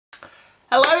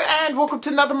Hello and welcome to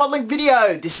another modelling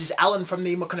video. This is Alan from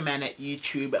the Mucking Man at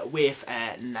YouTube with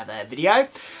another video.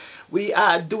 We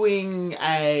are doing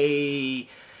a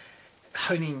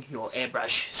honing your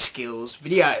airbrush skills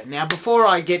video. Now before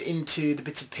I get into the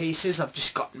bits and pieces, I've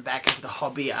just gotten back into the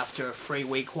hobby after a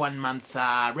 3-week, 1-month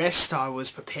rest. I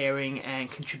was preparing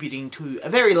and contributing to a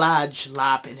very large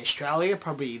LARP in Australia,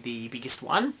 probably the biggest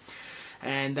one,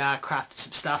 and crafted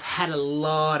some stuff, had a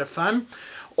lot of fun.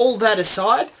 All that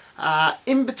aside,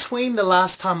 in between the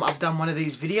last time I've done one of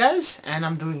these videos and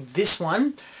I'm doing this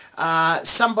one,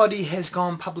 somebody has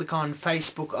gone public on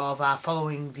Facebook of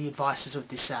following the advices of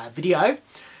this video,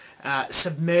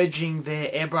 submerging their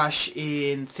airbrush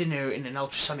in thinner in an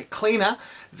ultrasonic cleaner,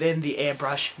 then the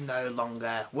airbrush no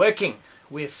longer working.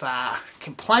 With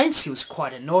complaints, he was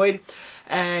quite annoyed,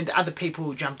 and other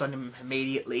people jumped on him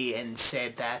immediately and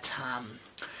said that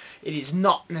it is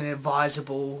not an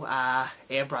advisable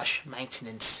airbrush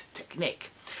maintenance technique.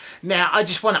 Now I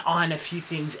just want to iron a few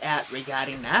things out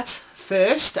regarding that.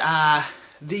 First,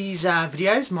 these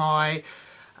videos, my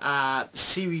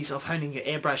series of honing your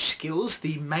airbrush skills,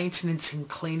 the maintenance and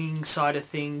cleaning side of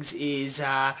things is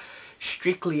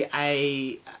strictly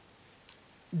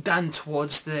done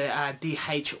towards the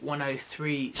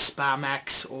DH103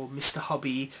 Sparmax or Mr.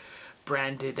 Hobby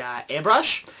branded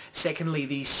airbrush. Secondly,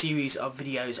 these series of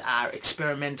videos are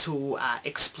experimental,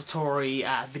 exploratory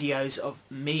videos of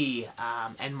me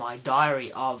and my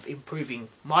diary of improving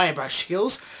my airbrush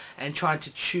skills and trying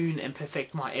to tune and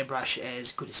perfect my airbrush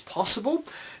as good as possible.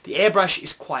 The airbrush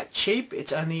is quite cheap.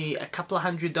 It's only a couple of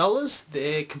 $100.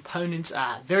 The components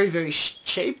are very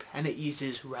cheap, and it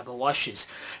uses rubber washers.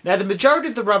 Now the majority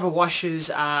of the rubber washers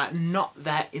are not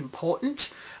that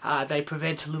important. They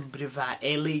prevent a little bit of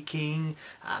air leaking,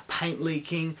 paint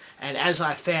leaking, and as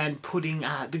I found, putting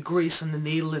the grease on the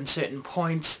needle in certain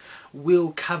points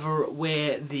will cover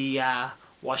where the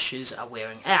washers are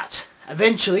wearing out.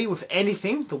 Eventually, with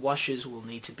anything, the washers will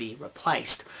need to be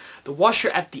replaced. The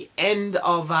washer at the end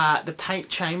of the paint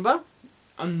chamber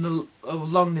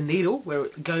along the needle, where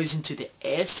it goes into the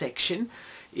air section,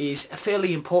 is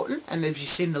fairly important, and as you've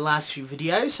seen in the last few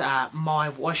videos, my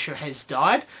washer has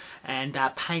died and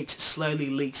paint slowly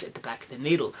leaks at the back of the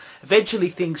needle. Eventually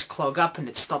things clog up and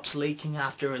it stops leaking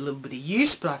after a little bit of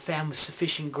use, but I found with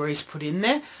sufficient grease put in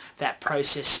there, that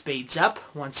process speeds up.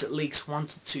 Once it leaks 1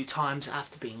 to 2 times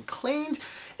after being cleaned,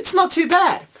 it's not too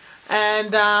bad.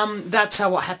 And that's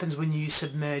what happens when you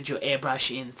submerge your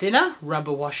airbrush in thinner.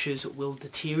 Rubber washers will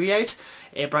deteriorate.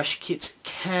 Airbrush kits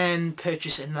can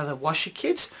purchase another washer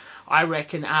kit. I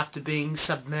reckon after being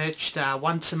submerged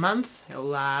once a month,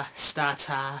 it'll start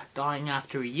dying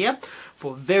after a year.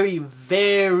 For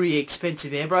very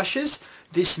expensive airbrushes,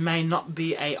 this may not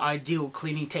be an ideal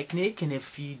cleaning technique, and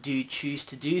if you do choose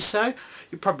to do so,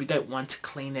 you probably don't want to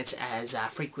clean it as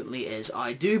frequently as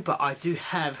I do, but I do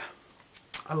have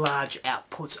a large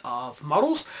output of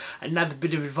models. Another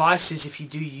bit of advice is if you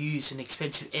do use an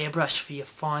expensive airbrush for your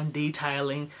fine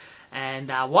detailing and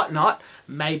whatnot,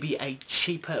 maybe a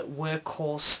cheaper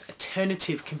workhorse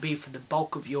alternative can be for the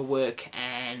bulk of your work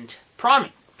and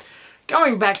priming.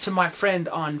 Going back to my friend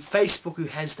on Facebook who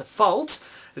has the fault,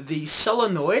 the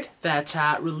solenoid that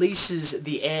releases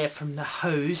the air from the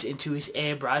hose into his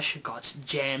airbrush got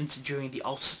jammed during the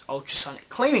ultrasonic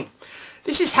cleaning.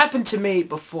 This has happened to me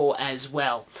before as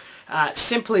well.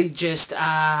 Simply just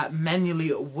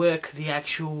manually work the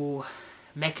actual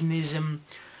mechanism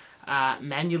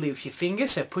manually with your finger,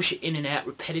 so push it in and out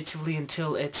repetitively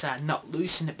until it's not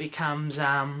loose and it becomes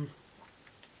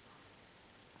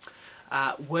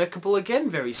workable again,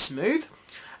 very smooth.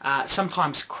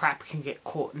 Sometimes crap can get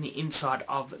caught in the inside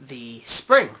of the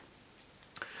spring.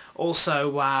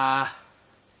 Also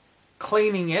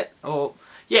cleaning it, or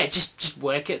yeah, just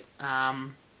work it.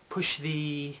 Push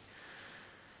the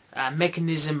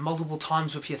mechanism multiple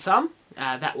times with your thumb.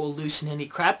 That will loosen any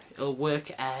crap. It'll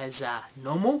work as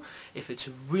normal. If it's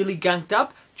really gunked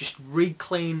up, just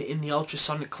re-clean in the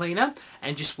ultrasonic cleaner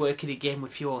and just work it again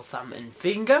with your thumb and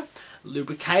finger.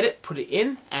 Lubricate it, put it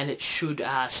in, and it should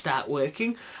start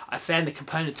working. I found the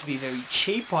component to be very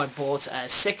cheap. I bought a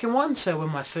second one, so when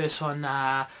my first one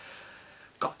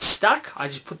got stuck, I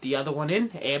just put the other one in,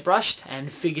 airbrushed,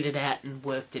 and figured it out and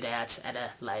worked it out at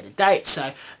a later date.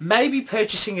 So maybe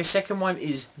purchasing a second one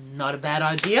is not a bad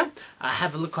idea.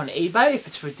 Have a look on eBay. If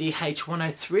it's for a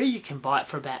DH103, you can buy it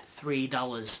for about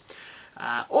 $3.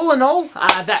 All in all,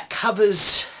 that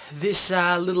covers this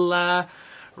little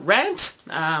rant.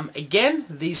 Again,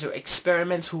 these are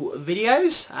experimental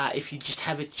videos. If you just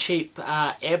have a cheap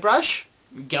airbrush,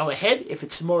 go ahead. If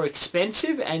it's more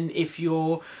expensive, and if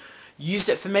you're used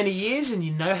it for many years and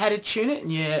you know how to tune it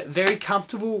and you're very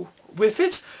comfortable with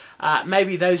it.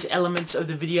 Maybe those elements of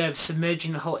the video of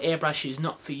submerging the whole airbrush is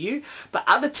not for you, but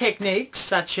other techniques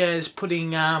such as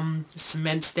putting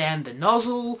cements down the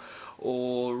nozzle,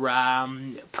 or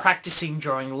practicing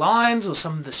drawing lines, or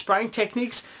some of the spraying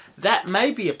techniques, that may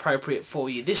be appropriate for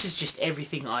you. This is just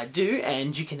everything I do,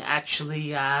 and you can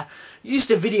actually use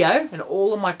the video and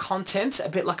all of my content a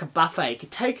bit like a buffet. You can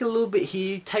take a little bit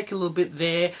here, take a little bit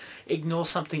there, ignore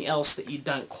something else that you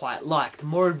don't quite like. The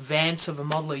more advanced of a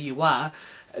modeler you are,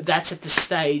 that's at the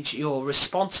stage you're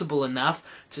responsible enough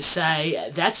to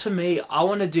say, that's for me, I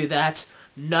want to do that,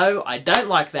 no, I don't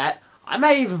like that. I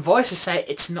may even voice to say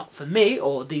it's not for me,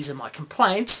 or these are my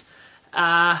complaints,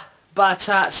 but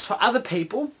for other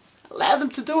people, allow them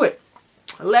to do it.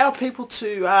 Allow people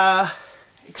to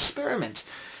experiment.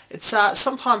 It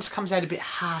sometimes comes out a bit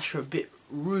harsh or a bit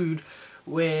rude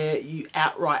where you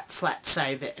outright flat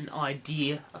say that an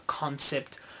idea, a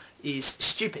concept is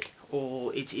stupid,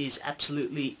 or it is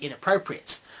absolutely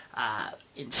inappropriate.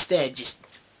 Instead, just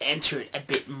enter it a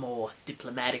bit more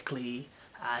diplomatically,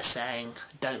 saying,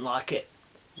 don't like it,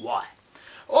 why?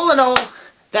 All in all,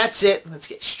 that's it. Let's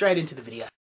get straight into the video.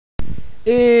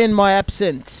 In my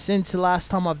absence, since the last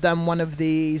time I've done one of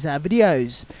these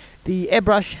videos, the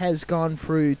airbrush has gone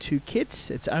through 2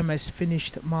 kits. It's almost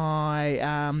finished my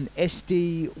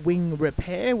SD wing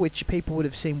repair, which people would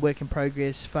have seen work in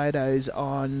progress photos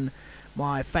on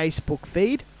my Facebook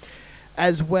feed,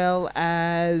 as well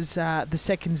as the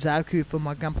second Zaku for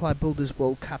my Gunpla Builders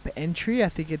World Cup entry. I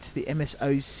think it's the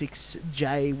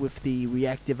MS06J with the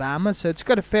reactive armor, so it's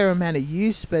got a fair amount of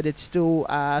use, but it's still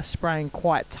spraying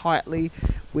quite tightly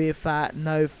with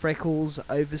no freckles,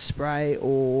 overspray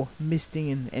or misting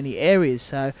in any areas.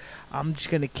 So I'm just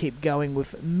going to keep going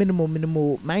with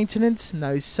minimal maintenance,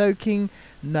 no soaking,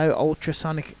 no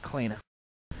ultrasonic cleaner.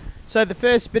 So the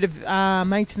first bit of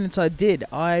maintenance I did,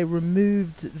 I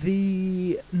removed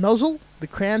the nozzle, the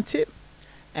crown tip,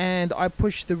 and I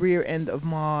pushed the rear end of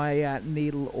my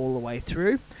needle all the way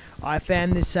through. I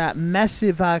found this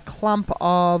massive clump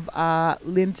of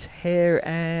lint, hair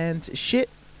and shit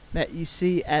that you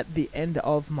see at the end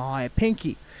of my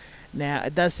pinky. Now,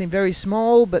 it does seem very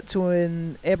small, but to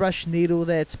an airbrush needle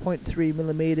that's 0.3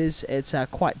 millimeters, it's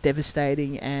quite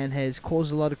devastating and has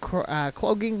caused a lot of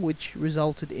clogging, which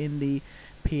resulted in the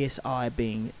PSI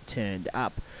being turned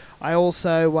up. I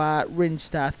also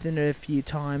rinsed thinner a few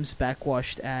times,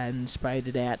 backwashed and sprayed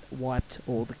it out, wiped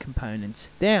all the components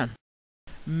down.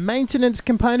 Maintenance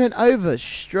component over,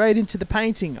 straight into the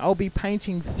painting. I'll be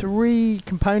painting 3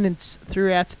 components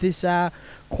throughout this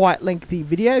quite lengthy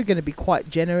video. Going to be quite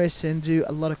generous and do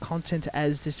a lot of content,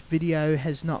 as this video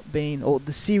has not been, or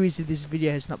the series of this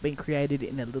video has not been created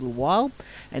in a little while,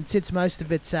 and since most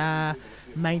of it's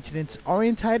maintenance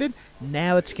orientated,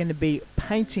 now it's going to be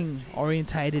painting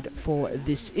orientated for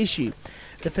this issue.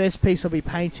 The first piece I'll be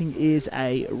painting is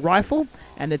a rifle,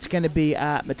 and it's going to be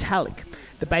metallic.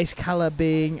 The base colour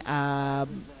being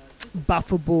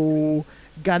buffable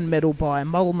gunmetal by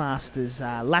Model Masters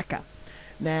lacquer.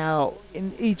 Now,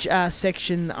 in each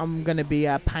section I'm going to be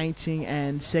painting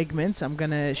and segments. I'm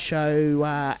going to show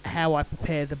how I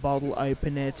prepare the bottle,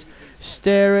 open it,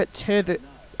 stir it,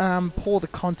 pour the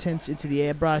contents into the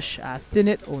airbrush, thin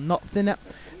it or not thin it.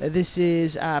 This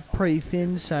is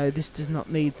pre-thin, so this does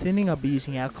not need thinning. I'll be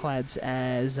using Alclads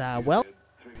as well.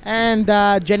 And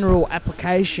general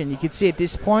application. You can see at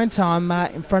this point I'm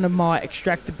in front of my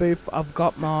extractor booth. I've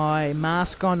got my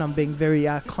mask on. I'm being very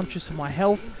conscious of my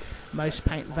health. Most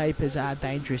paint vapors are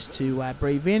dangerous to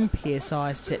breathe in.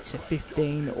 PSI set to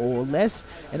 15 or less,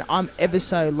 and I'm ever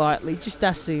so lightly just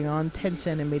dusting on 10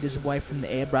 centimeters away from the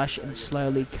airbrush and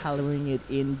slowly colouring it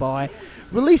in by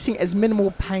releasing as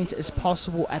minimal paint as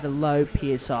possible at a low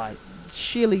PSI.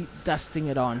 Sheerly dusting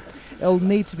it on. It'll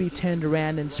need to be turned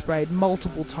around and sprayed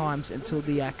multiple times until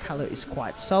the colour is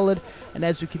quite solid, and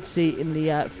as we can see in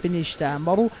the finished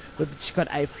model, we've just got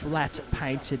a flat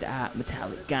painted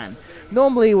metallic gun.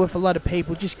 Normally with a lot of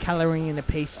people, just colouring in a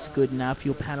piece is good enough.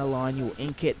 You'll panel line, you'll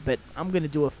ink it, but I'm going to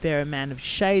do a fair amount of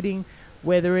shading,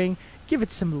 weathering, give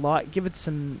it some light, give it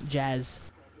some jazz.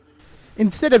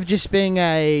 Instead of just being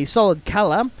a solid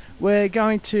colour, we're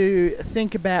going to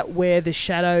think about where the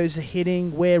shadows are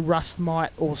hitting, where rust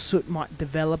might or soot might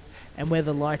develop, and where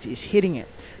the light is hitting it.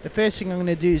 The first thing I'm going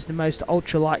to do is the most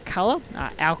ultralight colour,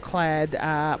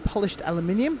 Alclad polished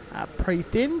aluminium,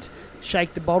 pre-thinned,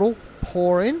 shake the bottle,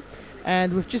 pour in,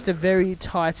 and with just a very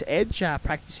tight edge,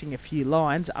 practicing a few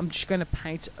lines, I'm just going to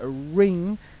paint a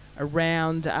ring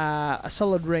around, a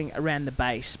solid ring around the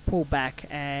base, pull back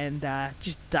and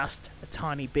just dust a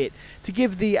tiny bit to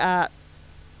give the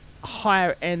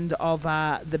higher end of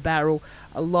the barrel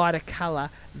a lighter colour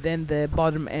than the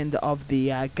bottom end of the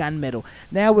gunmetal.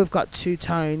 Now we've got two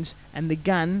tones, and the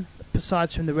gun,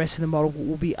 besides from the rest of the model,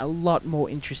 will be a lot more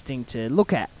interesting to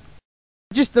look at.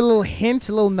 Just a little hint,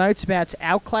 a little note about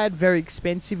Alclad, very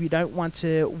expensive. You don't want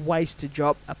to waste a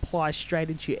drop. Apply straight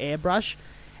into your airbrush.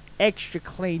 Extra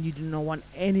clean, you do not want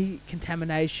any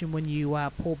contamination when you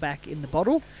pour back in the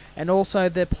bottle. And also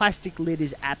the plastic lid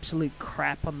is absolute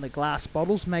crap on the glass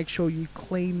bottles. Make sure you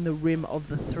clean the rim of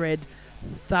the thread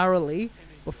thoroughly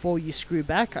before you screw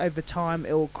back. Over time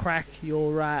it will crack,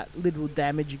 your lid will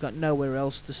damage, you've got nowhere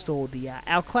else to store the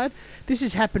Alclad. This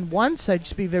has happened once, so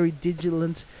just be very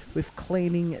vigilant with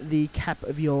cleaning the cap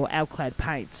of your Alclad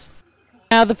paints.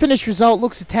 Now the finished result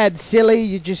looks a tad silly.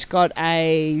 You just got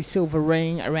a silver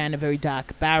ring around a very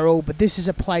dark barrel, but this is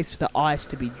a place for the eyes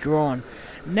to be drawn.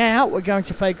 Now we're going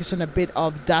to focus on a bit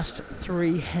of dust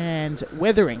 3-hand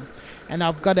weathering. And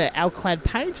I've got an Alclad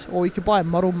paint, or you could buy a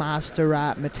Model Master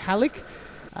metallic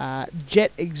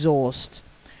jet exhaust.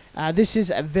 This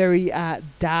is a very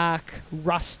dark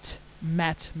rust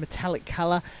matte metallic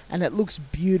colour, and it looks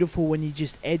beautiful when you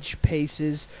just edge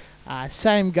pieces.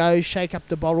 Same goes, shake up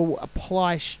the bottle,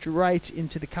 apply straight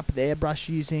into the cup of the airbrush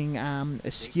using a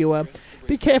skewer.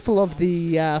 Be careful of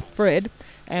the thread,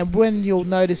 and when you'll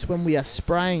notice when we are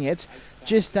spraying it,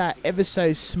 just ever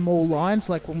so small lines,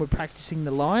 like when we're practicing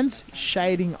the lines,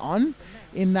 shading on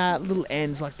in little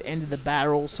ends, like the end of the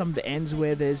barrel, some of the ends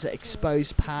where there's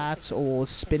exposed parts or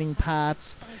spinning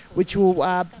parts, which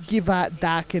will give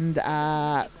darkened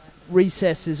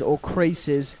recesses or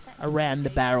creases around the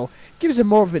barrel. Gives it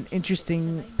more of an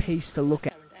interesting piece to look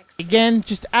at. Again,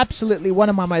 just absolutely one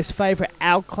of my most favourite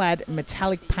Alclad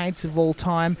metallic paints of all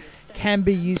time. Can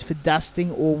be used for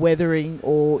dusting or weathering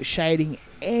or shading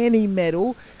any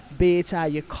metal, be it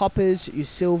your coppers, your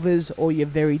silvers, or your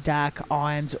very dark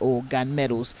irons or gun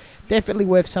metals. Definitely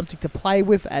worth something to play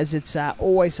with, as it's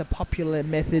always a popular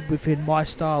method within my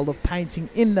style of painting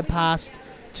in the past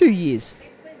 2 years.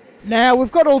 Now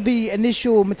we've got all the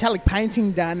initial metallic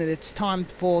painting done, and it's time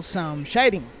for some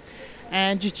shading.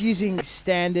 And just using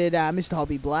standard Mr.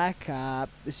 Hobby Black,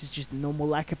 this is just normal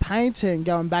lacquer paint, and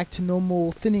going back to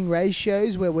normal thinning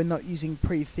ratios where we're not using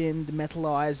pre-thinned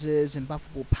metallizers and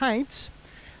buffable paints.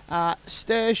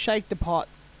 Stir, shake the pot,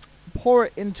 pour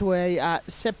it into a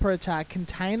separate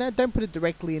container. Don't put it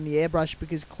directly in the airbrush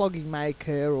because clogging may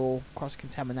occur or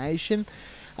cross-contamination.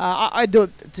 I do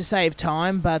it to save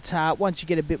time, but once you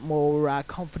get a bit more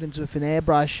confidence with an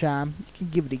airbrush, you can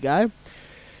give it a go.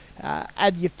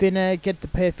 Add your thinner, get the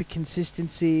perfect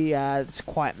consistency. It's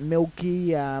quite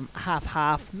milky,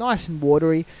 half-half, nice and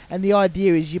watery. And the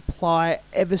idea is you apply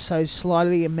ever so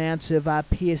slightly amounts of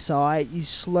PSI. You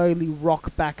slowly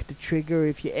rock back the trigger.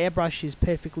 If your airbrush is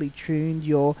perfectly tuned,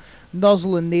 your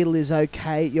nozzle and needle is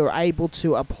okay, you're able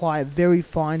to apply very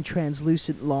fine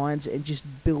translucent lines and just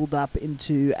build up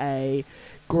into a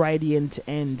gradient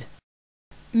end.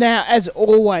 Now, as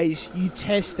always, you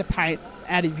test the paint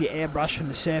out of your airbrush on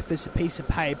the surface, a piece of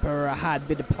paper, a hard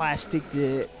bit of plastic,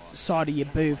 the side of your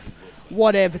booth,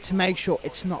 whatever, to make sure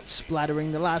it's not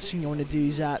splattering. The last thing you want to do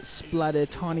is splatter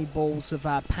tiny balls of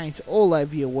paint all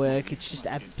over your work. It's just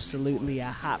absolutely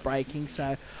heartbreaking.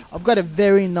 So I've got a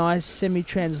very nice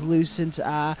semi-translucent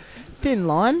thin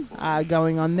line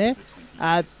going on there.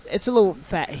 It's a little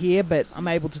fat here, but I'm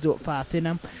able to do it far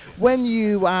thinner. When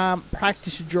you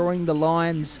practice drawing the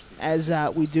lines, as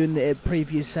we do in the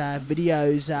previous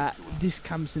videos, this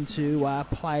comes into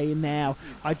play now.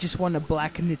 I just want to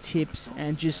blacken the tips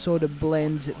and just sort of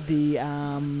blend the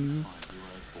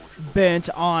burnt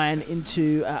iron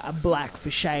into a black for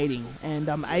shading, and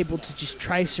I'm able to just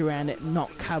trace around it,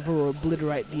 not cover or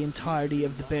obliterate the entirety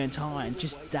of the burnt iron,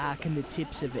 just darken the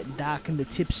tips of it, darken the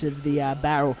tips of the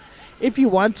barrel. If you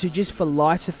want to, just for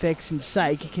light effects and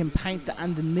sake, you can paint the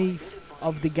underneath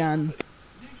of the gun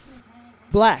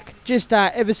black. Just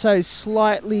ever so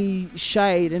slightly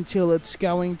shade until it's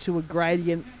going to a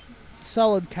gradient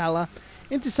solid colour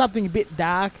into something a bit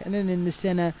dark, and then in the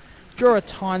centre draw a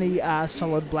tiny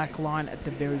solid black line at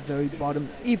the very bottom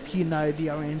if you know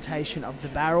the orientation of the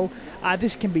barrel.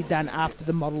 This can be done after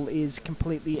the model is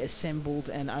completely assembled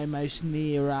and almost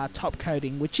near top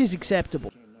coating, which is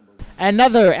acceptable.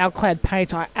 Another Alclad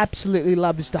paint I absolutely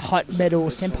love is the Hot Metal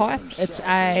Senpai. It's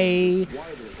a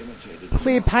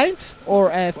clear paint or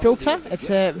a filter.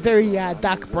 It's a very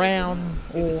dark brown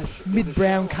or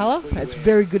mid-brown colour. It's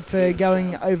very good for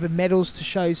going over metals to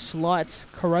show slight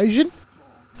corrosion.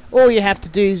 All you have to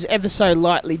do is ever so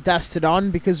lightly dust it on,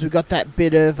 because we've got that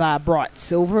bit of bright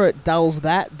silver. It dulls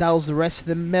that, dulls the rest of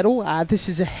the metal. This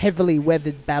is a heavily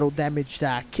weathered, battle damaged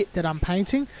kit that I'm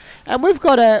painting, and we've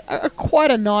got a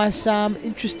quite a nice,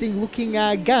 interesting looking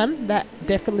gun that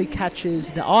definitely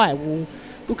catches the eye. We'll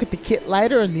look at the kit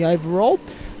later and the overall.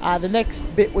 The next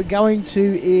bit we're going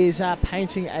to is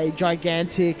painting a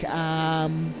gigantic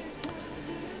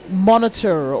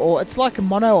monitor, or it's like a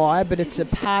mono eye, but it's a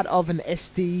part of an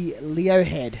SD Leo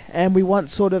head, and we want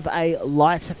sort of a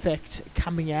light effect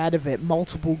coming out of it,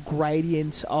 multiple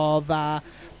gradients of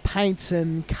paints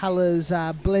and colours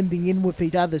blending in with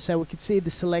each other, so we can see the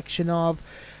selection of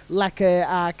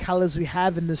lacquer colours we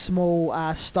have in the small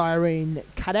styrene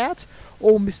cutout,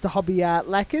 all Mr. Hobby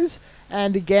lacquers.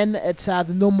 And again, it's the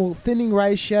normal thinning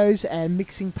ratios and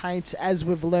mixing paints as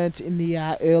we've learnt in the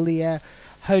earlier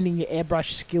Honing Your Airbrush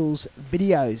Skills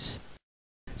videos.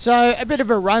 So a bit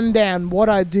of a rundown what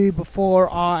I do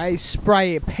before I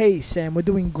spray a piece, and we're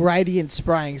doing gradient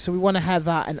spraying, so we want to have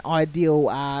an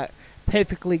ideal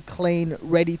perfectly clean,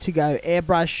 ready to go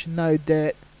airbrush, no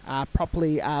dirt,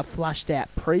 properly flushed out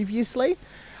previously.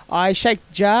 I shake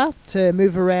the jar to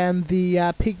move around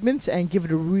the pigments and give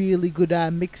it a really good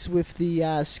mix with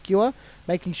the skewer,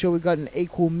 making sure we've got an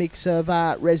equal mix of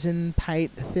resin,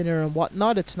 paint, thinner and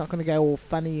whatnot. It's not going to go all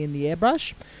funny in the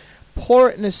airbrush. Pour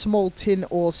it in a small tin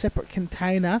or separate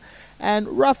container, and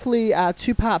roughly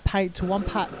 2 part paint to 1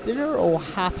 part thinner, or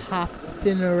half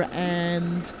thinner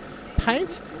and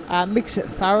paint. Mix it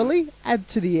thoroughly, add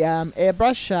to the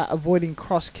airbrush, avoiding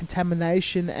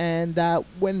cross-contamination, and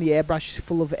when the airbrush is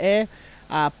full of air,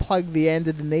 plug the end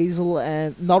of the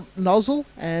nozzle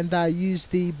and use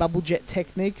the bubble jet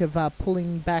technique of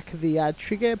pulling back the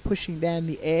trigger, pushing down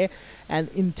the air, and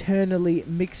internally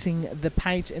mixing the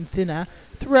paint and thinner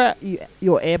throughout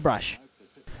your airbrush.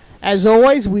 As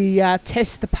always, we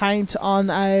test the paint on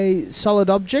a solid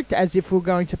object as if we're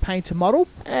going to paint a model,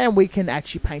 and we can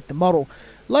actually paint the model.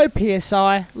 Low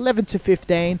PSI, 11 to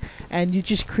 15, and you're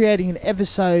just creating an ever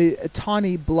so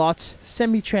tiny blot,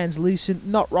 semi-translucent,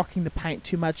 not rocking the paint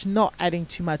too much, not adding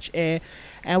too much air,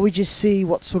 and we just see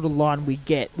what sort of line we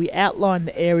get. We outline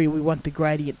the area we want the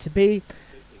gradient to be,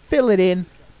 fill it in,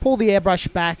 pull the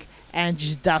airbrush back, and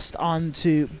just dust on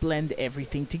to blend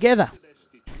everything together.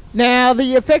 Now,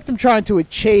 the effect I'm trying to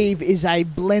achieve is a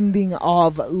blending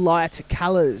of light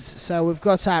colours. So we've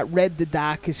got red, the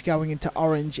darkest, going into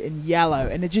orange and yellow,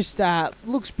 and it just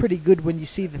looks pretty good when you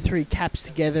see the 3 caps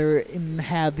together in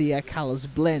how the colours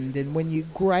blend. And when you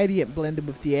gradient blend them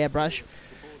with the airbrush,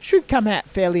 should come out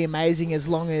fairly amazing as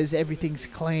long as everything's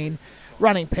clean,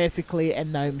 running perfectly,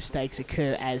 and no mistakes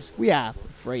occur as we are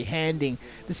freehanding.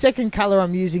 The second colour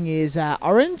I'm using is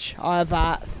orange. I've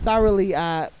thoroughly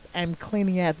am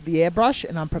cleaning out the airbrush,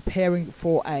 and I'm preparing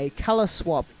for a colour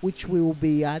swap, which we will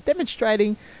be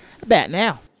demonstrating about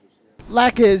now.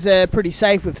 Lacquers are pretty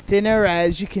safe with thinner,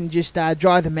 as you can just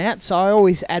dry them out, so I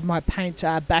always add my paint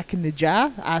back in the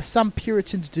jar. Some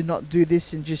Puritans do not do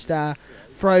this and just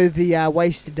throw the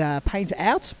wasted paint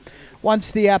out.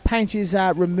 Once the paint is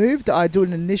removed, I do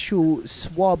an initial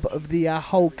swab of the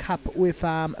whole cup with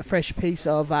a fresh piece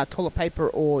of toilet paper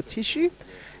or tissue.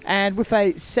 And with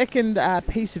a second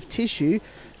piece of tissue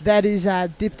that is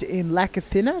dipped in lacquer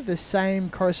thinner, the same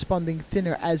corresponding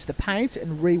thinner as the paint,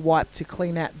 and re-wipe to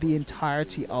clean out the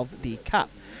entirety of the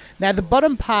cup. Now, the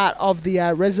bottom part of the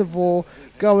reservoir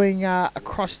going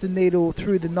across the needle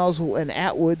through the nozzle and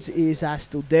outwards is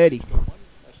still dirty.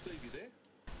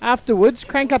 Afterwards,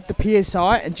 crank up the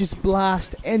PSI and just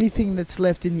blast anything that's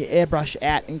left in your airbrush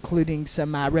out, including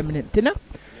some remnant thinner.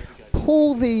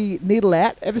 Pull the needle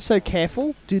out, ever so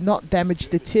careful, do not damage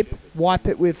the tip. Wipe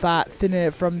it with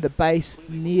thinner from the base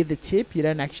near the tip. You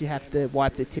don't actually have to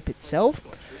wipe the tip itself.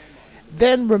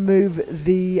 Then remove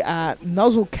the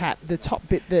nozzle cap, the top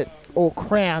bit or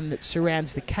crown that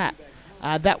surrounds the cap.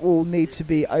 That will need to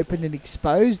be opened and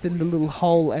exposed, and the little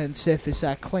hole and surface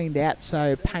are cleaned out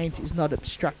so paint is not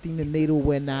obstructing the needle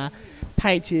when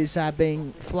paint is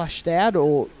being flushed out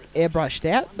or airbrushed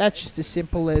out. That's just as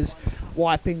simple as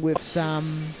wiping with some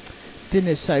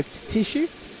thinner soaked tissue.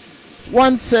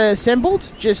 Once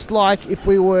assembled, just like if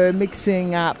we were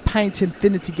mixing paint and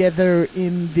thinner together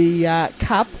in the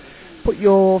cup, put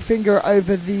your finger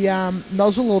over the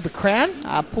nozzle or the crown,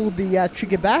 pull the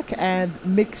trigger back, and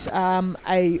mix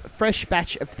a fresh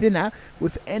batch of thinner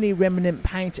with any remnant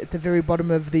paint at the very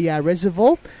bottom of the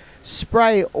reservoir.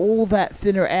 Spray all that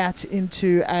thinner out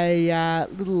into a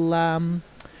little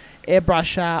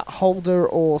airbrush holder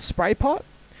or spray pot.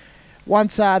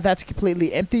 Once that's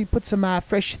completely empty, put some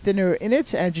fresh thinner in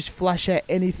it and just flush out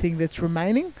anything that's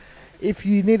remaining. If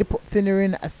you need to put thinner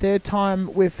in a third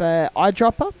time with an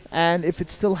eyedropper, and if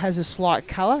it still has a slight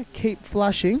colour, keep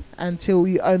flushing until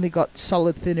you only got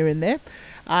solid thinner in there.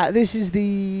 This is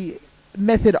the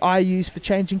method I use for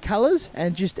changing colours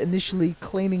and just initially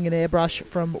cleaning an airbrush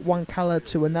from one colour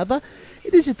to another.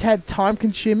 It is a tad time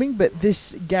consuming, but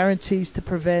this guarantees to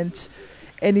prevent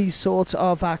any sort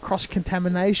of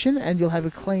cross-contamination, and you'll have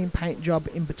a clean paint job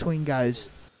in between goes.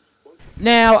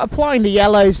 Now, applying the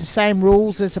yellow is the same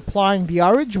rules as applying the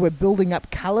orange. We're building up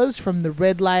colours from the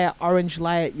red layer, orange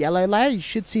layer, yellow layer. You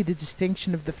should see the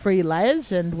distinction of the 3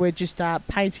 layers, and we're just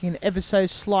painting an ever so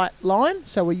slight line.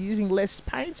 So we're using less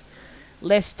paint,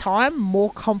 less time,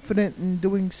 more confident in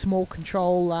doing small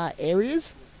control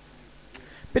areas.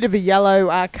 Bit of a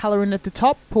yellow colour in at the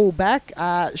top, pull back,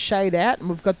 shade out, and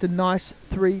we've got the nice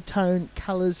 3-tone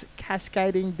colours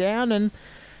cascading down, and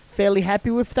fairly happy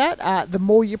with that. The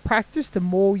more you practice, the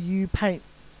more you paint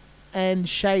and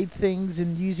shade things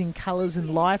and using colours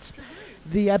and lights,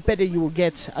 the better you will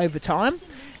get over time.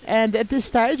 And at this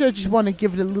stage, I just want to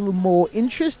give it a little more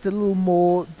interest, a little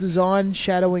more design,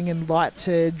 shadowing and light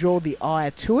to draw the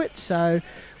eye to it. So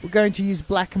we're going to use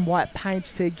black and white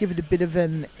paints to give it a bit of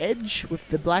an edge with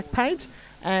the black paint.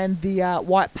 And the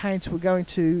white paint we're going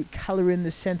to colour in the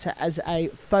centre as a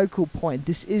focal point.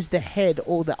 This is the head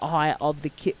or the eye of the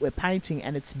kit we're painting,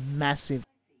 and it's massive.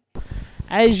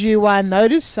 As you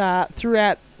notice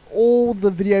throughout all the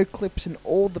video clips and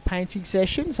all the painting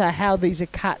sessions, how these are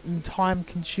cut and time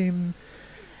consumed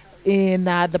in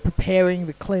the preparing,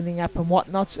 the cleaning up and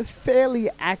whatnot. It's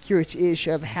fairly accurate-ish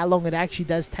of how long it actually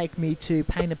does take me to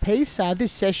paint a piece.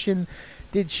 This session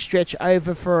did stretch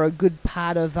over for a good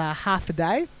part of half a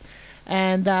day,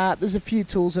 and there's a few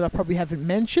tools that I probably haven't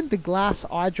mentioned. The glass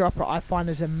eyedropper I find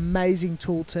is an amazing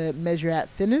tool to measure out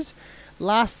thinners.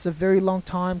 Lasts a very long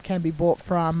time, can be bought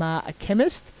from a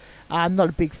chemist. I'm not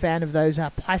a big fan of those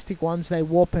plastic ones. They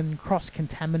warp and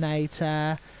cross-contaminate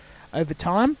over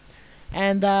time.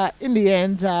 And in the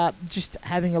end, just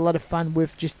having a lot of fun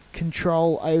with just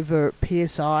control over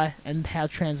PSI and how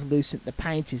translucent the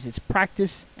paint is. It's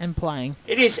practice and playing.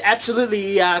 It is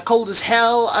absolutely cold as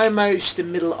hell, almost the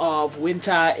middle of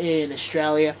winter in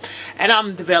Australia, and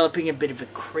I'm developing a bit of a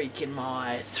creak in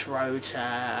my throat,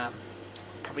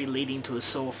 probably leading to a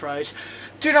sore throat.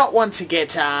 Do not want to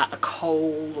get a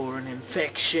cold or an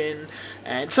infection,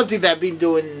 and something that I've been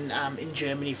doing in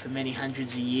Germany for many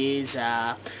hundreds of years,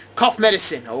 cough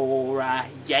medicine or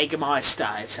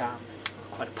Jägermeister. It's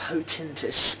quite a potent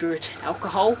spirit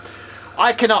alcohol.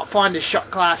 I cannot find a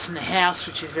shot glass in the house,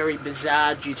 which is very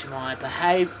bizarre due to my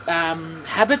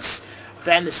habits.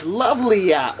 Found this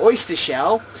lovely oyster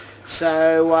shell,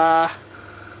 so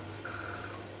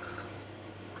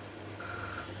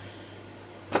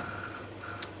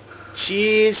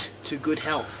cheers to good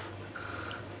health.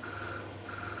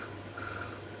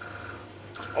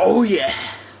 Oh yeah,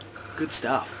 good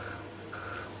stuff.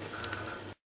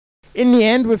 In the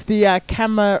end, with the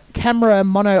camera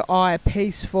mono eye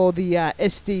piece for the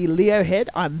SD Leo head,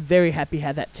 I'm very happy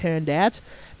how that turned out.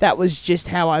 That was just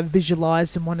how I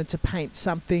visualized and wanted to paint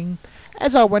something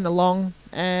as I went along,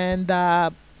 and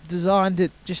designed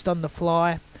it just on the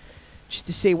fly just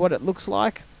to see what it looks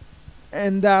like.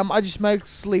 And I just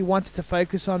mostly wanted to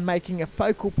focus on making a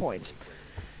focal point.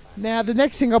 Now, the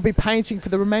next thing I'll be painting for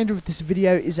the remainder of this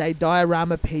video is a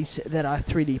diorama piece that I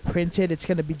 3D printed. It's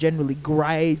going to be generally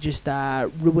grey, just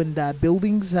ruined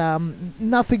buildings.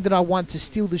 Nothing that I want to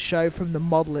steal the show from the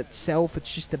model itself.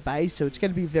 It's just the base, so it's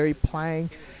going to be very plain.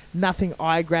 Nothing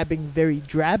eye-grabbing, very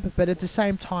drab. But at the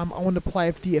same time, I want to play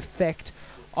with the effect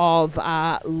of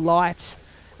light,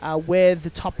 where the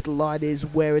top of the light is,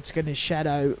 where it's going to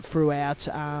shadow throughout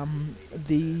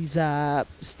these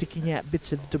sticking out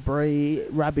bits of debris,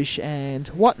 rubbish and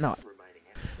whatnot.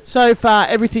 So far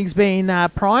everything's been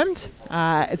primed.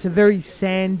 It's a very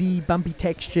sandy, bumpy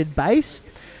textured base.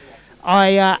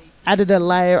 I added a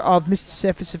layer of Mr.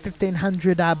 Surface of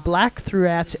 1500 black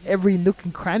throughout every nook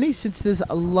and cranny. Since there's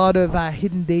a lot of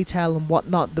hidden detail and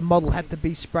whatnot, the model had to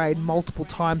be sprayed multiple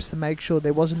times to make sure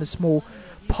there wasn't a small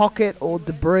pocket or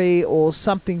debris or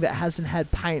something that hasn't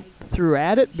had paint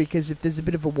throughout it, because if there's a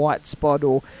bit of a white spot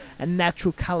or a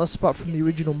natural colour spot from the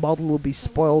original model, will be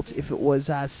spoilt if it was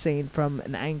seen from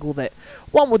an angle that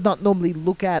one would not normally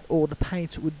look at, or the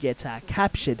paint would get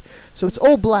captured. So it's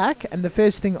all black, and the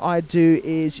first thing I do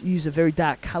is use a very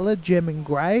dark colour, German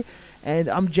grey, and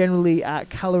I'm generally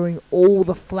colouring all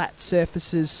the flat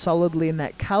surfaces solidly in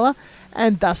that colour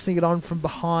and dusting it on from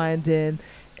behind and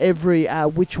every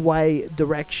which way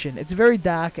direction. It's very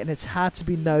dark and it's hard to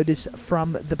be noticed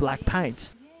from the black paint.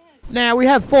 Now we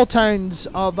have 4 tones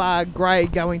of grey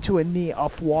going to a near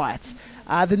off-white.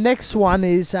 The next one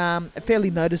is a fairly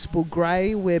noticeable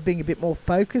grey. We're being a bit more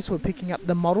focused. We're picking up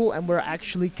the model and we're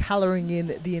actually colouring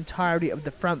in the entirety of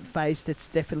the front face that's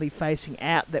definitely facing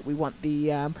out, that we want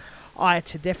the eye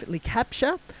to definitely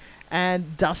capture,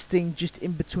 and dusting just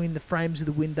in between the frames of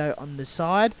the window on the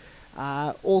side.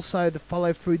 Also the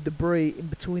follow through debris in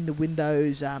between the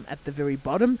windows at the very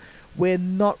bottom. We're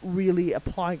not really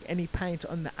applying any paint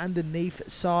on the underneath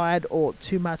side or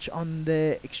too much on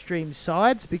the extreme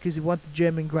sides, because we want the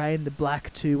German grey and the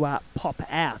black to pop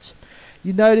out.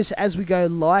 You notice as we go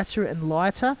lighter and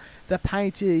lighter, the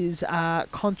paint is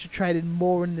concentrated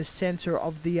more in the center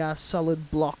of the solid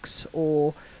blocks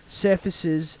or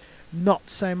surfaces, not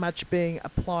so much being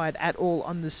applied at all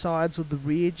on the sides or the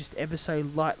rear, just ever so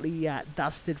lightly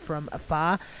dusted from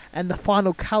afar, and the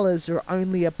final colours are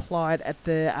only applied at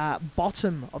the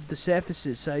bottom of the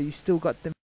surfaces, so you still got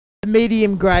the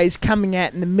medium greys coming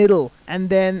out in the middle, and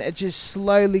then just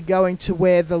slowly going to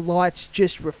where the light's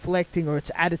just reflecting, or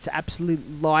it's at its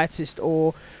absolute lightest,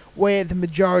 or where the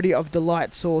majority of the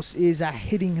light source is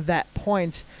hitting that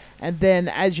point. And then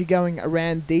as you're going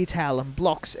around detail and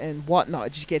blocks and whatnot,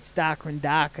 it just gets darker and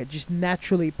darker, just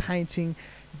naturally painting,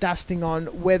 dusting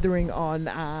on, weathering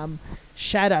on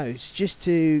shadows, just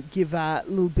to give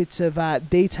little bits of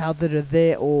detail that are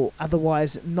there or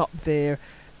otherwise not there,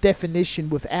 definition,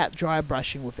 without dry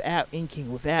brushing, without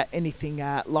inking, without anything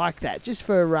like that, just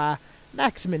for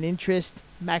maximum interest,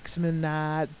 maximum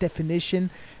definition.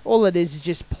 All it is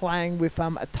just playing with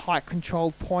a tight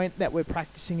controlled point that we're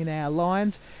practicing in our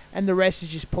lines, and the rest is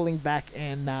just pulling back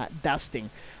and dusting.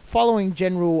 Following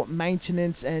general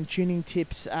maintenance and tuning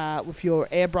tips with your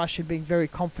airbrush and being very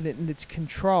confident in its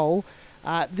control,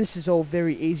 this is all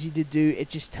very easy to do. It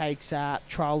just takes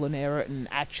trial and error and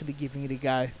actually giving it a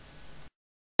go.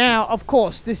 Now, of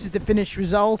course, this is the finished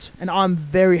result, and I'm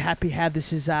very happy how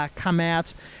this has come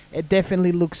out. It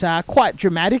definitely looks quite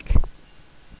dramatic.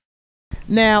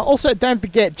 Now, also don't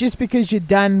forget, just because you're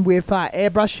done with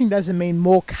airbrushing doesn't mean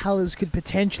more colours could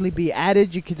potentially be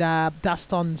added. You could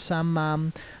dust on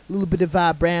some little bit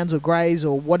of browns or greys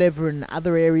or whatever in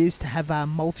other areas to have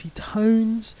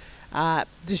multi-tones.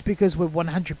 Just because we're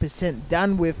 100%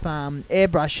 done with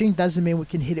airbrushing doesn't mean we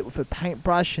can hit it with a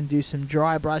paintbrush and do some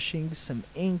dry brushing, some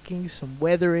inking, some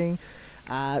weathering,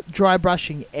 dry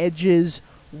brushing edges,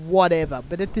 whatever.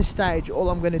 But at this stage, all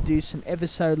I'm going to do is some ever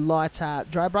so light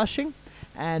dry brushing,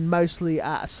 and mostly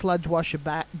a sludge washer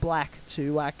black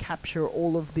to capture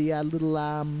all of the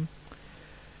little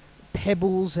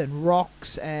pebbles and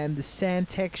rocks and the sand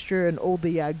texture and all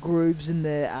the grooves in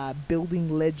the building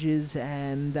ledges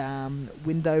and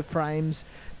window frames,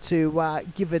 to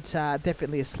give it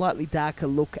definitely a slightly darker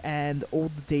look, and all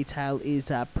the detail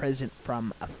is present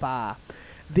from afar.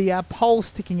 The pole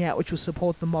sticking out, which will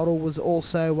support the model, was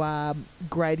also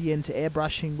gradient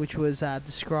airbrushing, which was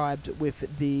described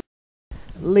with the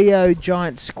Leo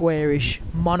giant squarish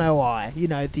mono eye, you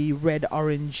know, the red,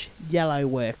 orange, yellow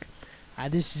work.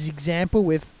 This is example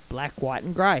with black, white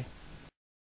and grey.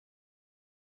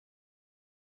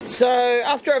 So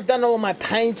after I've done all my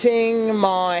painting,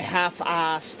 my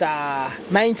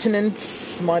half-assed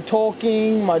maintenance, my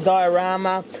talking, my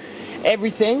diorama,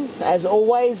 everything, as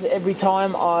always, every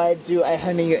time I do a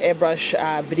honing your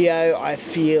airbrush video, I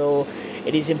feel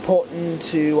it is important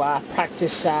to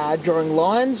practice drawing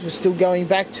lines. We're still going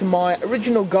back to my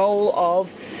original goal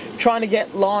of trying to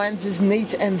get lines as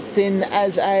neat and thin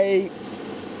as a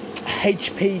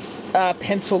HP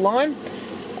pencil line.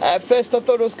 At first I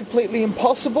thought it was completely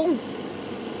impossible,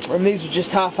 and these were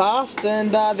just half-assed, and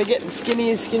they're getting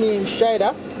skinnier and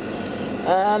straighter.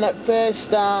 And at first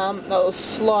that was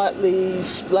slightly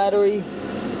splattery,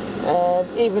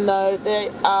 and even though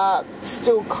they are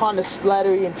still kind of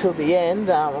splattery until the end,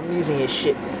 I'm using a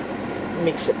shit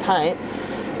mix of paint,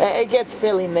 it gets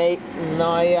fairly neat. And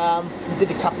I did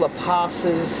a couple of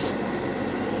passes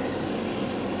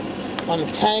on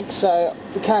the tank, so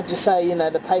we can't just say, you know,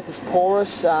 the paper's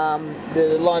porous.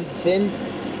 The lines are thin.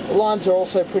 The lines are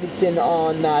also pretty thin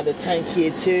on the tank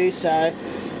here too, so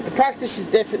the practice is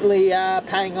definitely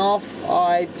paying off.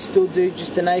 I still do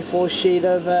just an A4 sheet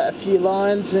of a few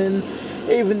lines, and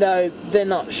even though they're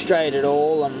not straight at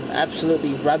all, I'm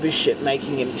absolutely rubbish at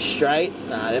making them straight.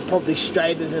 They're probably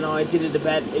straighter than I did it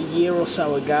about a year or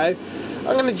so ago.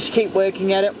 I'm going to just keep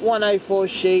working at it, one A4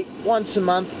 sheet, once a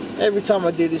month, every time I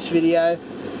do this video.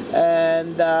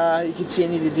 And you can see I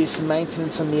need to do some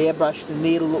maintenance on the airbrush. The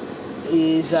needle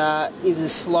is either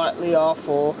slightly off,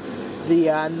 or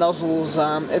the nozzle's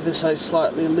ever so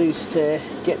slightly loose to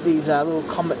get these little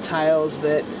comet tails,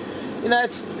 but you know,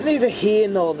 it's neither here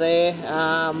nor there.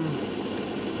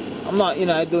 I'm not, you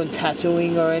know, doing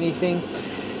tattooing or anything,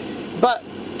 but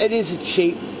it is a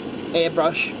cheap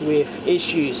airbrush with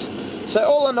issues. So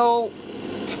all in all,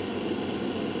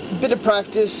 bit of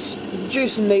practice, drew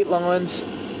some neat lines,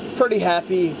 pretty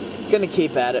happy, gonna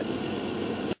keep at it.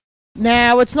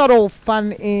 Now, it's not all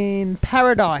fun in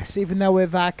paradise. Even though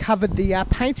we've covered the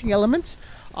painting elements,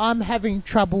 I'm having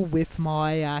trouble with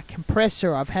my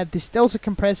compressor. I've had this Delta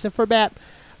compressor for about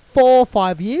 4 or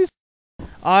 5 years.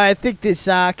 I think this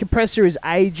compressor is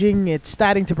aging, it's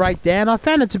starting to break down. I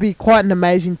found it to be quite an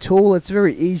amazing tool. It's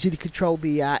very easy to control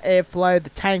the airflow, the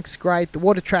tank's great, the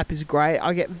water trap is great.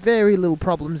 I get very little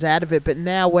problems out of it, but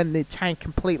now when the tank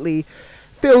completely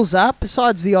fills up,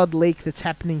 besides the odd leak that's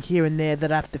happening here and there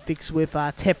that I have to fix with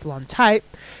Teflon tape,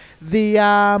 the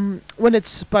when it's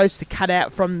supposed to cut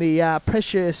out from the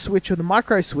pressure switch or the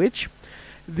micro switch,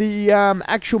 the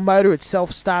actual motor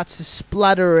itself starts to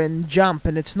splutter and jump,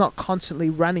 and it's not constantly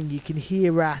running. You can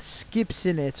hear skips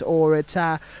in it, or it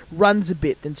runs a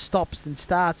bit, then stops, then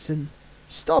starts, and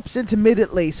stops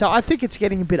intermittently. So I think it's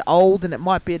getting a bit old, and it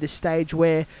might be at a stage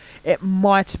where it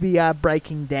might be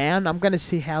breaking down. I'm going to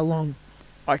see how long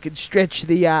I could stretch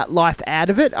the life out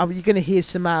of it. You're going to hear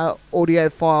some audio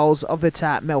files of it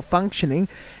malfunctioning,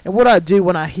 and what I do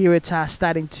when I hear it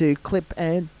starting to clip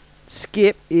and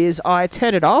skip is I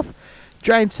turn it off,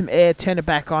 drain some air, turn it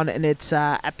back on, and it's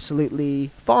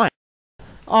absolutely fine.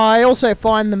 I also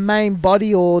find the main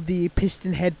body, or the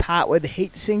piston head part where the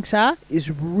heat sinks are, is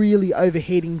really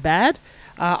overheating bad.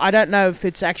 I don't know if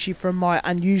it's actually from my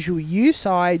unusual use.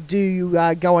 I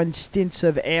do go on stints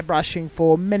of airbrushing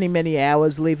for many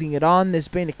hours, leaving it on. There's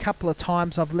been a couple of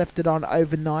times I've left it on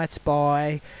overnight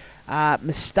by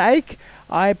mistake.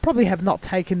 I probably have not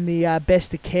taken the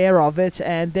best of care of it,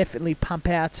 and definitely pump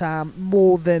out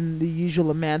more than the usual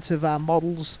amount of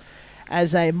models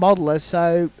as a modeler.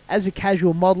 So as a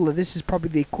casual modeler, this is probably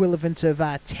the equivalent of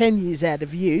 10 years out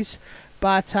of use.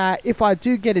 But if I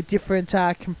do get a different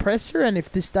compressor, and if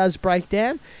this does break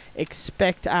down,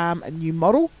 expect a new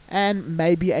model and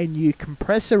maybe a new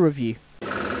compressor review.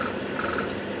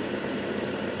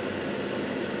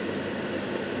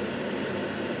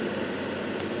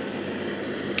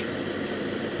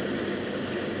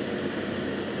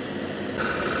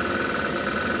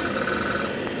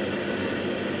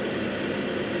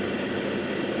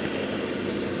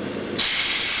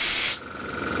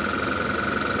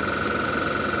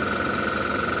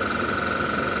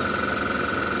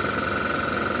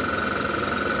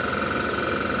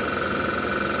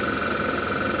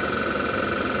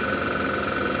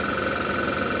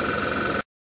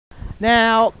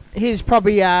 Now, here's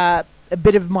probably a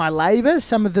bit of my labour,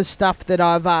 some of the stuff that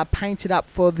I've painted up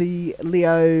for the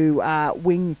Leo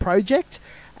wing project.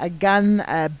 A gun,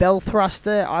 a bell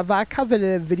thruster. I've covered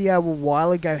a video a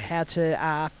while ago how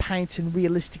to paint and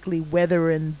realistically weather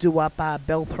and do up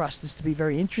bell thrusters to be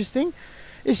very interesting.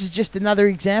 This is just another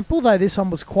example, though this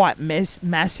one was quite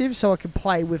massive, so I could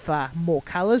play with more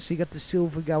colours. So you got the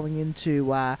silver going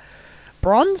into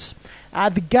bronze.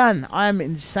 The gun I'm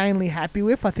insanely happy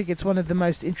with. I think it's one of the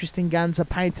most interesting guns I've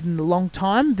painted in a long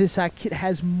time. This kit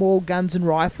has more guns and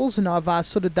rifles, and I've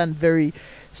sort of done very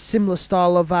similar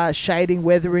style of shading,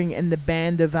 weathering, and the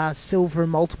band of silver in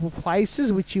multiple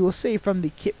places, which you will see from the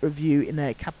kit review in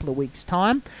a couple of weeks'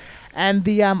 time. And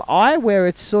the eye, where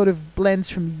it sort of blends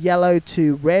from yellow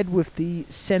to red with the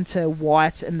center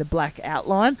white and the black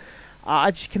outline.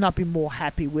 I just cannot be more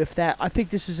happy with that. I think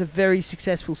this was a very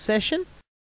successful session.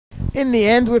 In the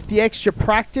end, with the extra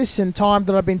practice and time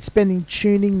that I've been spending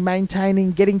tuning,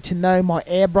 maintaining, getting to know my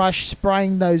airbrush,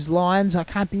 spraying those lines, I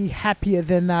can't be happier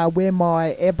than where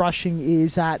my airbrushing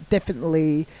is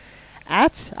definitely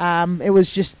at. It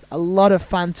was just a lot of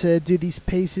fun to do these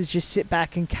pieces, just sit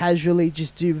back and casually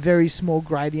just do very small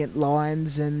gradient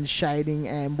lines and shading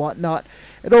and whatnot.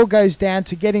 It all goes down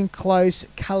to getting close,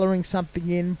 colouring something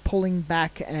in, pulling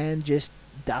back, and just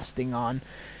dusting on,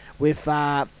 with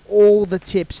all the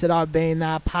tips that I've been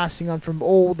passing on from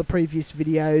all the previous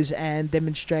videos and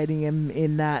demonstrating them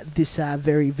in this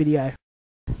very video.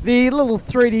 The little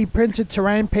 3D printed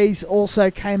terrain piece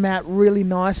also came out really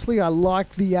nicely. I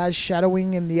like the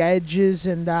shadowing and the edges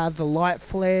and the light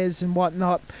flares and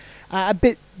whatnot. A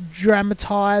bit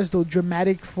dramatized or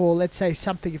dramatic for, let's say,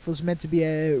 something if it was meant to be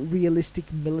a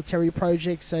realistic military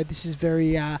project. So this is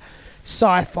very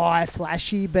sci-fi,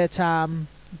 flashy, but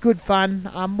good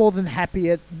fun. I'm more than happy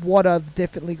at what I've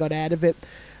definitely got out of it.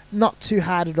 Not too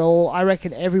hard at all. I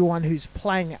reckon everyone who's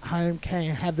playing at home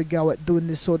can have a go at doing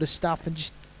this sort of stuff and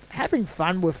just having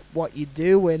fun with what you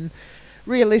do, and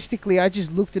realistically, I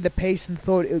just looked at a piece and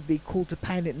thought it would be cool to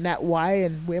paint it in that way,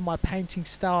 and where my painting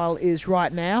style is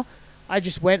right now, I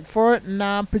just went for it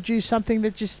and produced something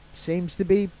that just seems to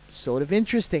be sort of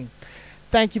interesting.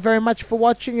 Thank you very much for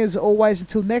watching. As always,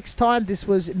 until next time, this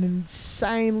was an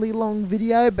insanely long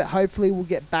video, but hopefully we'll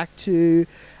get back to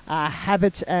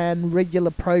habits and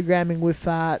regular programming with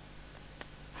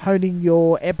honing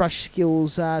your airbrush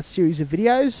skills series of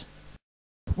videos.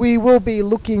 We will be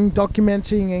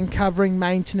documenting and covering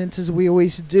maintenance as we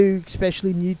always do,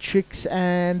 especially new tricks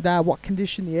and what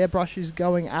condition the airbrush is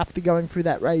going after going through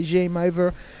that regime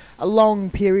over a long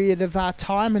period of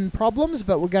time and problems.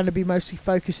 But we're going to be mostly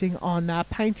focusing on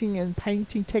painting and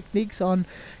painting techniques on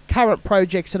current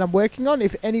projects that I'm working on.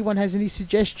 If anyone has any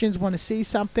suggestions, want to see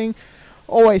something,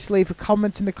 always leave a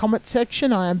comment in the comment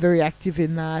section. I am very active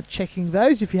in checking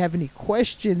those. If you have any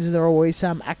questions, they're always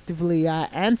actively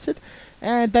answered.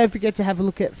 And don't forget to have a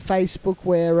look at Facebook,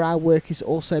 where our work is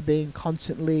also being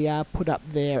constantly put up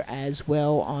there as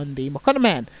well on the Makona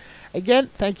Man. Again,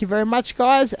 thank you very much,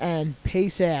 guys, and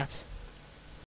peace out.